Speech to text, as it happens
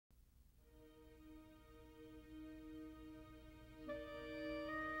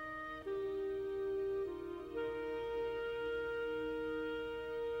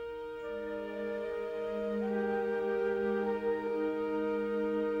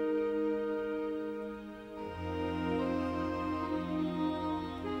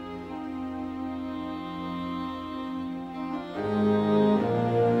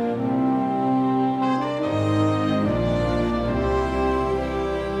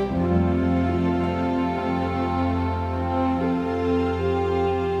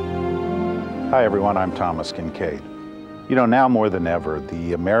Hi everyone, I'm Thomas Kinkade. You know, now more than ever,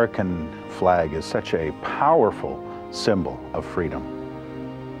 the American flag is such a powerful symbol of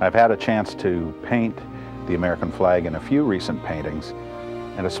freedom. I've had a chance to paint the American flag in a few recent paintings,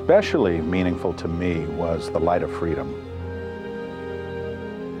 and especially meaningful to me was the light of freedom.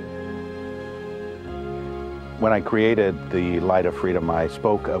 When I created the light of freedom, I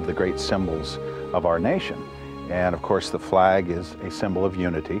spoke of the great symbols of our nation. And of course, the flag is a symbol of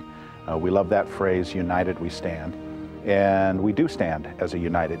unity. We love that phrase, united we stand. And we do stand as a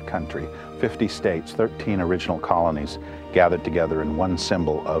united country. 50 states, 13 original colonies gathered together in one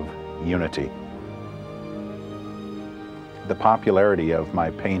symbol of unity. The popularity of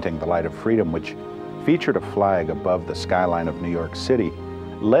my painting, The Light of Freedom, which featured a flag above the skyline of New York City,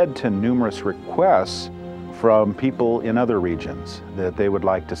 led to numerous requests from people in other regions that they would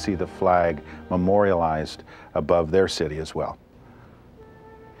like to see the flag memorialized above their city as well.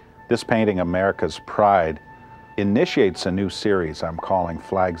 This painting, America's Pride, initiates a new series I'm calling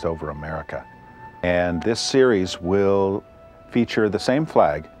Flags Over America. And this series will feature the same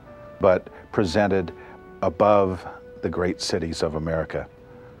flag, but presented above the great cities of America.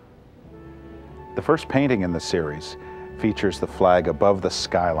 The first painting in the series features the flag above the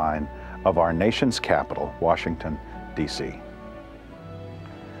skyline of our nation's capital, Washington, D.C.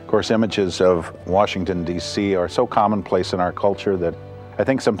 Of course, images of Washington, D.C. are so commonplace in our culture that I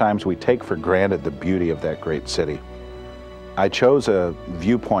think sometimes we take for granted the beauty of that great city. I chose a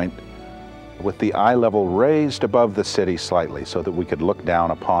viewpoint with the eye level raised above the city slightly so that we could look down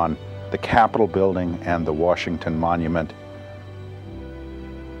upon the Capitol building and the Washington Monument.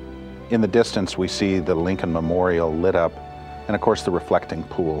 In the distance, we see the Lincoln Memorial lit up, and of course the reflecting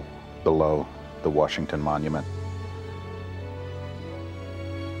pool below the Washington Monument.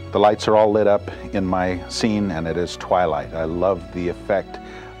 The lights are all lit up in my scene, and it is twilight. I love the effect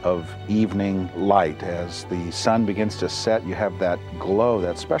of evening light. As the sun begins to set, you have that glow,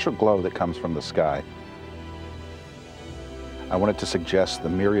 that special glow that comes from the sky. I wanted to suggest the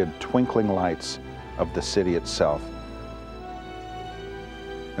myriad twinkling lights of the city itself.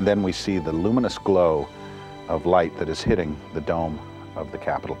 And then we see the luminous glow of light that is hitting the dome of the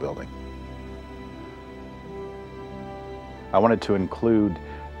Capitol building. I wanted to include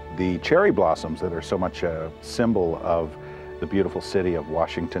the cherry blossoms that are so much a symbol of the beautiful city of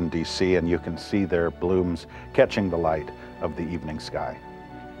Washington, D.C., and you can see their blooms catching the light of the evening sky.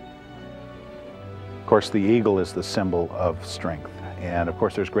 Of course, the eagle is the symbol of strength, and of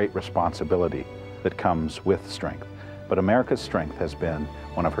course there's great responsibility that comes with strength. But America's strength has been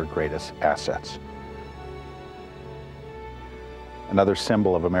one of her greatest assets. Another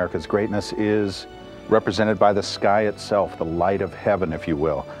symbol of America's greatness is represented by the sky itself, the light of heaven, if you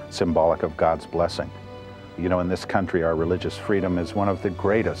will, symbolic of God's blessing. You know, in this country, our religious freedom is one of the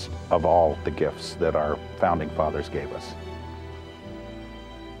greatest of all the gifts that our founding fathers gave us.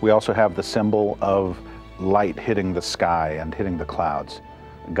 We also have the symbol of light hitting the sky and hitting the clouds.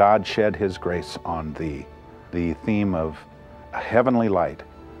 God shed His grace on thee, the theme of a heavenly light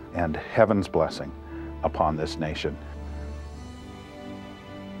and heaven's blessing upon this nation.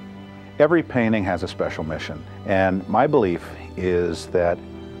 Every painting has a special mission, and my belief is that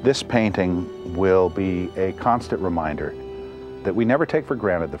this painting will be a constant reminder that we never take for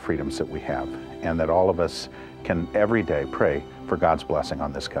granted the freedoms that we have, and that all of us can every day pray for God's blessing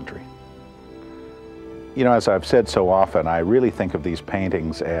on this country. You know, as I've said so often, I really think of these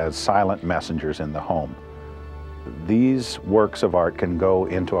paintings as silent messengers in the home. These works of art can go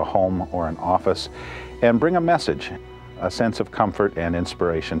into a home or an office and bring a message, a sense of comfort and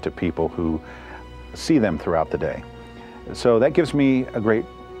inspiration to people who see them throughout the day. So that gives me a great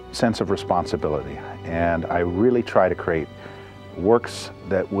sense of responsibility, and I really try to create works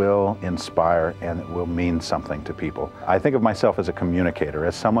that will inspire and that will mean something to people. I think of myself as a communicator,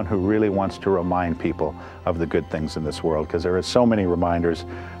 as someone who really wants to remind people of the good things in this world, because there are so many reminders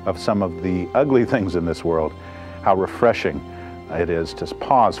of some of the ugly things in this world. How refreshing it is to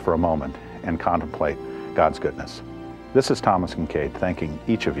pause for a moment and contemplate God's goodness. This is Thomas Kinkade, thanking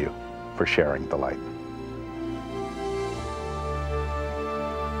each of you for sharing the light.